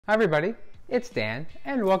Hi everybody, it's Dan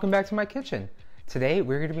and welcome back to my kitchen. Today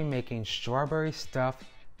we're going to be making strawberry stuffed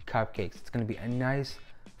cupcakes. It's going to be a nice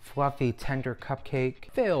fluffy tender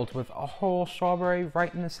cupcake filled with a whole strawberry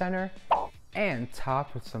right in the center and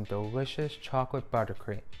topped with some delicious chocolate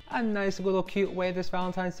buttercream. A nice little cute way this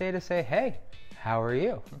Valentine's Day to say, hey, how are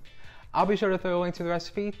you? I'll be sure to throw a link to the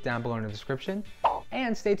recipe down below in the description,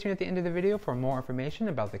 and stay tuned at the end of the video for more information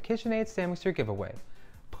about the KitchenAid stand mixer giveaway.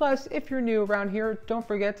 Plus, if you're new around here, don't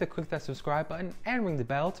forget to click that subscribe button and ring the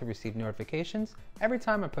bell to receive notifications every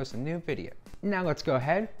time I post a new video. Now let's go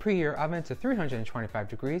ahead, preheat your oven to 325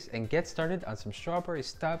 degrees and get started on some strawberry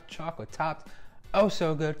stuffed chocolate topped oh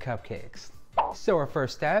so good cupcakes. So our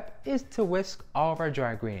first step is to whisk all of our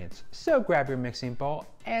dry ingredients. So grab your mixing bowl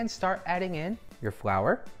and start adding in your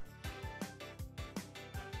flour,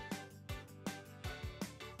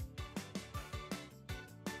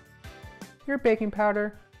 your baking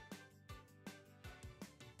powder,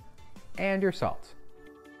 and your salt.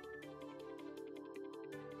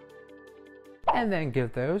 And then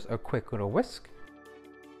give those a quick little whisk.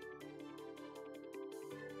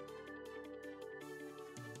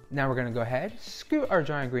 Now we're going to go ahead, scoot our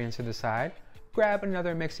dry ingredients to the side, grab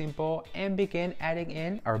another mixing bowl, and begin adding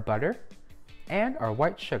in our butter and our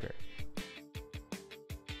white sugar.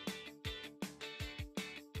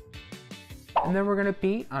 And then we're going to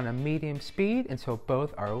beat on a medium speed until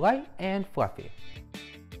both are light and fluffy.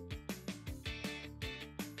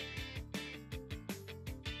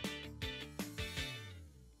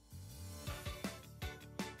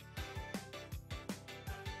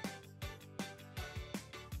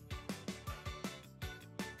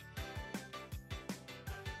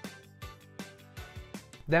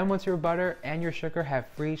 Then once your butter and your sugar have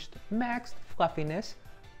reached max fluffiness,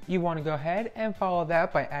 you want to go ahead and follow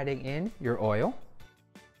that by adding in your oil.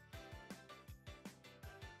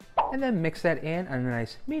 And then mix that in on a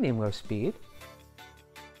nice medium-low speed.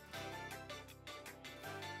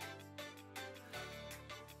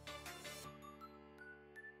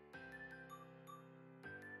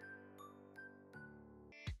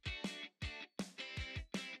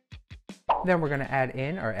 Then we're going to add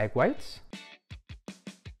in our egg whites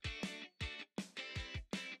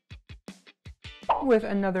with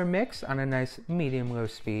another mix on a nice medium-low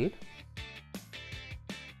speed.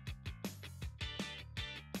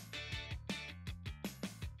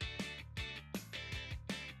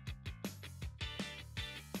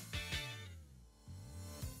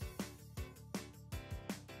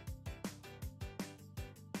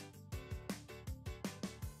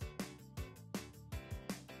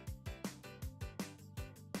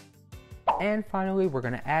 And finally, we're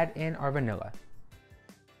going to add in our vanilla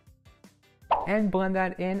and blend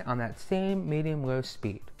that in on that same medium-low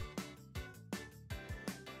speed.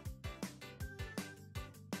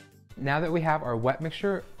 Now that we have our wet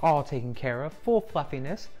mixture all taken care of, full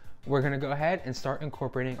fluffiness, we're going to go ahead and start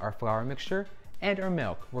incorporating our flour mixture and our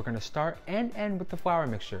milk. We're going to start and end with the flour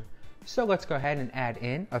mixture. So let's go ahead and add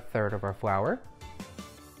in a third of our flour,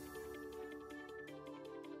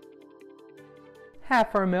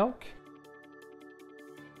 half our milk,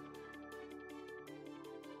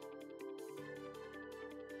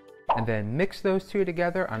 and then mix those two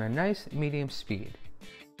together on a nice medium speed.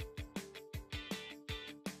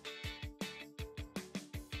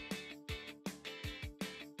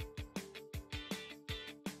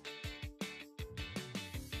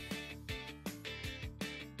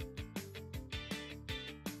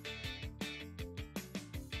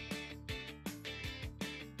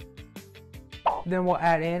 Then we'll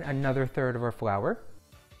add in another third of our flour,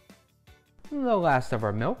 the last of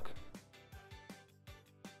our milk,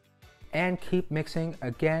 and keep mixing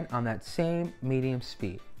again on that same medium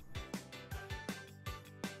speed.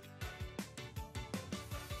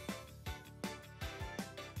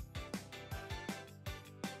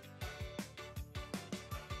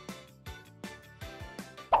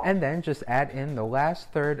 And then just add in the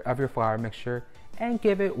last third of your flour mixture and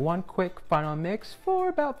give it one quick final mix for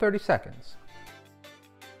about 30 seconds.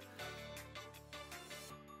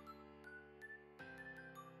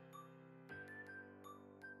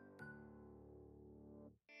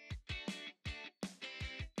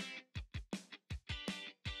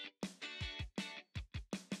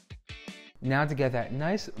 Now to get that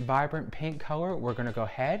nice vibrant pink color, we're going to go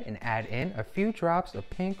ahead and add in a few drops of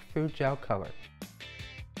pink food gel color.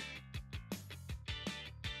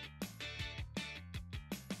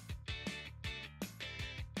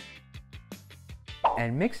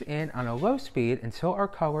 And mix in on a low speed until our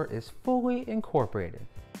color is fully incorporated.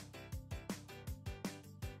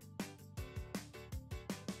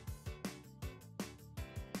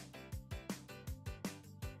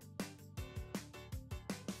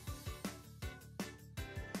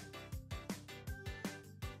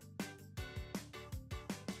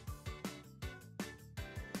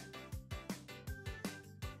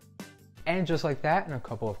 And just like that, in a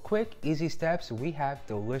couple of quick, easy steps, we have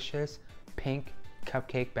delicious pink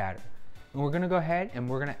cupcake batter. And we're gonna go ahead and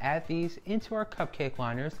we're gonna add these into our cupcake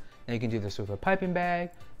liners. And you can do this with a piping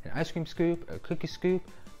bag, an ice cream scoop, a cookie scoop,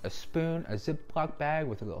 a spoon, a Ziploc bag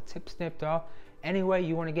with a little tip snipped off. Any way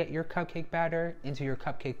you wanna get your cupcake batter into your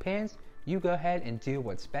cupcake pans, you go ahead and do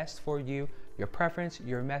what's best for you, your preference,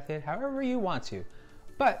 your method, however you want to.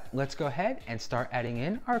 But let's go ahead and start adding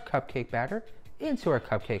in our cupcake batter into our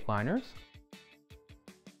cupcake liners.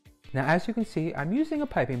 Now, as you can see, I'm using a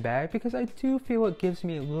piping bag because I do feel it gives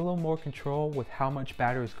me a little more control with how much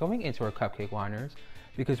batter is going into our cupcake liners,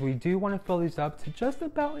 because we do want to fill these up to just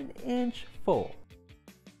about an inch full.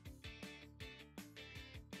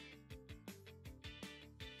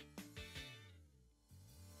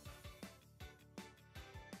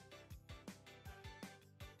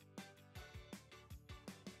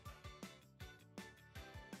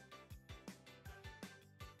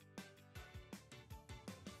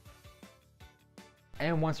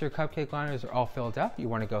 And once your cupcake liners are all filled up, you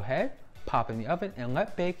want to go ahead, pop in the oven and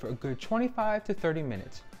let bake for a good 25 to 30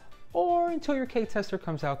 minutes, or until your cake tester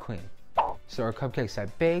comes out clean. So our cupcakes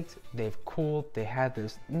have baked, they've cooled, they have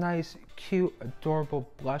this nice, cute,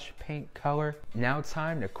 adorable blush pink color. Now it's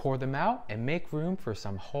time to core them out and make room for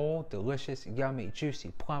some whole, delicious, yummy,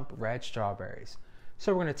 juicy, plump red strawberries.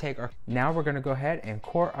 So we're going to go ahead and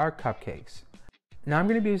core our cupcakes. Now I'm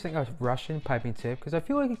going to be using a Russian piping tip because I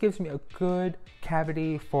feel like it gives me a good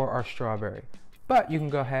cavity for our strawberry. But you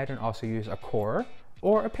can go ahead and also use a corer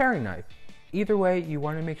or a paring knife. Either way, you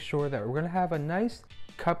want to make sure that we're going to have a nice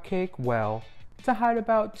cupcake well to hide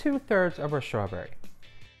about 2/3 of our strawberry.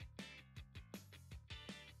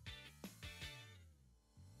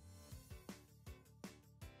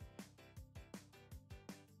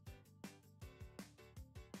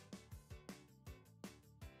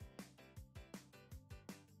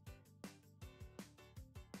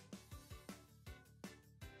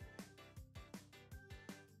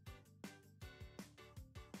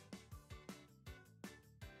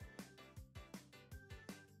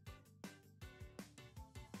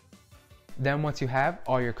 Then once you have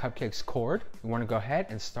all your cupcakes cored, you want to go ahead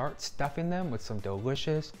and start stuffing them with some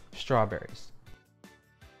delicious strawberries.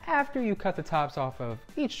 After you cut the tops off of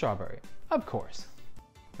each strawberry, of course.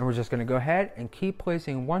 And we're just going to go ahead and keep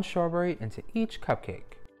placing one strawberry into each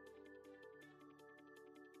cupcake.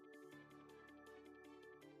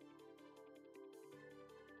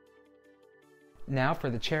 Now for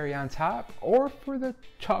the cherry on top, or for the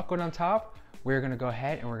chocolate on top, we're going to go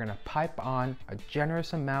ahead and we're going to pipe on a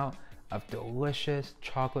generous amount of delicious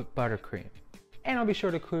chocolate buttercream. And I'll be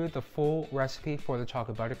sure to include the full recipe for the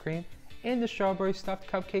chocolate buttercream in the strawberry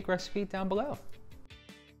stuffed cupcake recipe down below.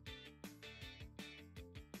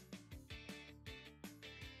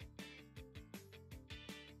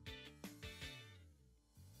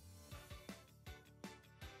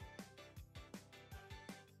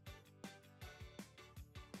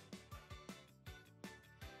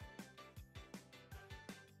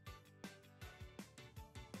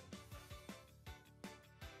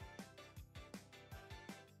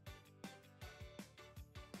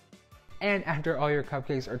 And after all your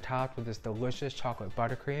cupcakes are topped with this delicious chocolate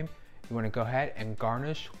buttercream, you want to go ahead and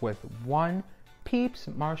garnish with one Peeps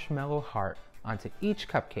marshmallow heart onto each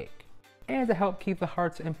cupcake. And to help keep the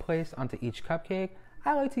hearts in place onto each cupcake,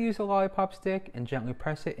 I like to use a lollipop stick and gently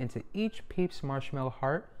press it into each Peeps marshmallow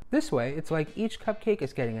heart. This way, it's like each cupcake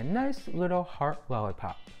is getting a nice little heart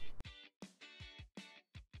lollipop.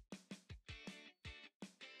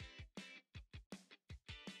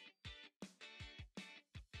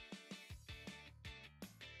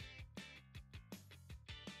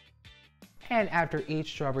 And after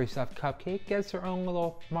each strawberry stuffed cupcake gets their own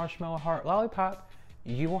little marshmallow heart lollipop,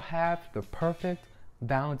 you will have the perfect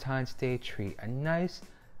Valentine's Day treat. A nice,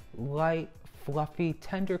 light, fluffy,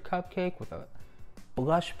 tender cupcake with a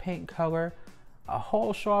blush pink color, a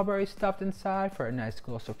whole strawberry stuffed inside for a nice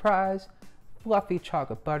little surprise, fluffy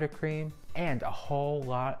chocolate buttercream, and a whole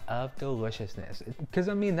lot of deliciousness. Because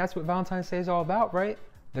I mean, that's what Valentine's Day is all about, right?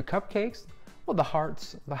 The cupcakes, well, the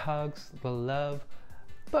hearts, the hugs, the love,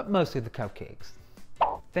 but mostly the cupcakes.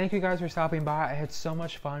 Thank you guys for stopping by. I had so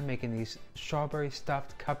much fun making these strawberry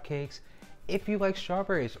stuffed cupcakes. If you like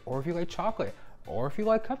strawberries, or if you like chocolate, or if you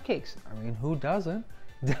like cupcakes, I mean, who doesn't?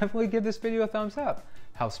 Definitely give this video a thumbs up.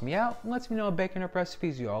 Helps me out and lets me know what baking up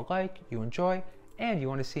recipes you all like, you enjoy, and you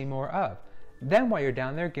want to see more of. Then while you're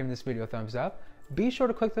down there giving this video a thumbs up, be sure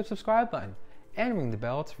to click the subscribe button and ring the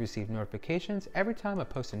bell to receive notifications every time I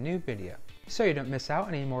post a new video, so you don't miss out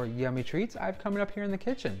on any more yummy treats I have coming up here in the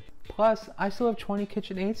kitchen. Plus, I still have 20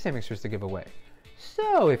 KitchenAid mixers to give away,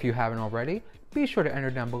 So if you haven't already, be sure to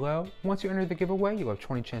enter down below. Once you enter the giveaway, you'll have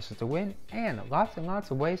 20 chances to win and lots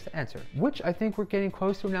of ways to enter, which I think we're getting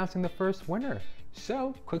close to announcing the first winner.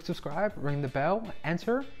 So click subscribe, ring the bell,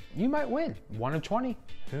 enter, you might win 1 of 20,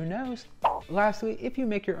 who knows. Lastly, if you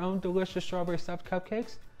make your own delicious strawberry stuffed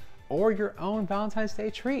cupcakes or your own Valentine's Day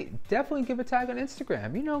treat, definitely give a tag on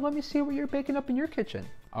Instagram. You know, let me see what you're baking up in your kitchen.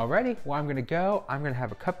 Alrighty, well I'm gonna go. I'm gonna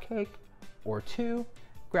have a cupcake or two,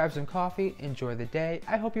 grab some coffee, enjoy the day.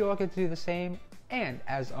 I hope you all get to do the same. And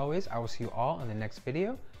as always, I will see you all in the next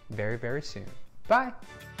video very soon. Bye.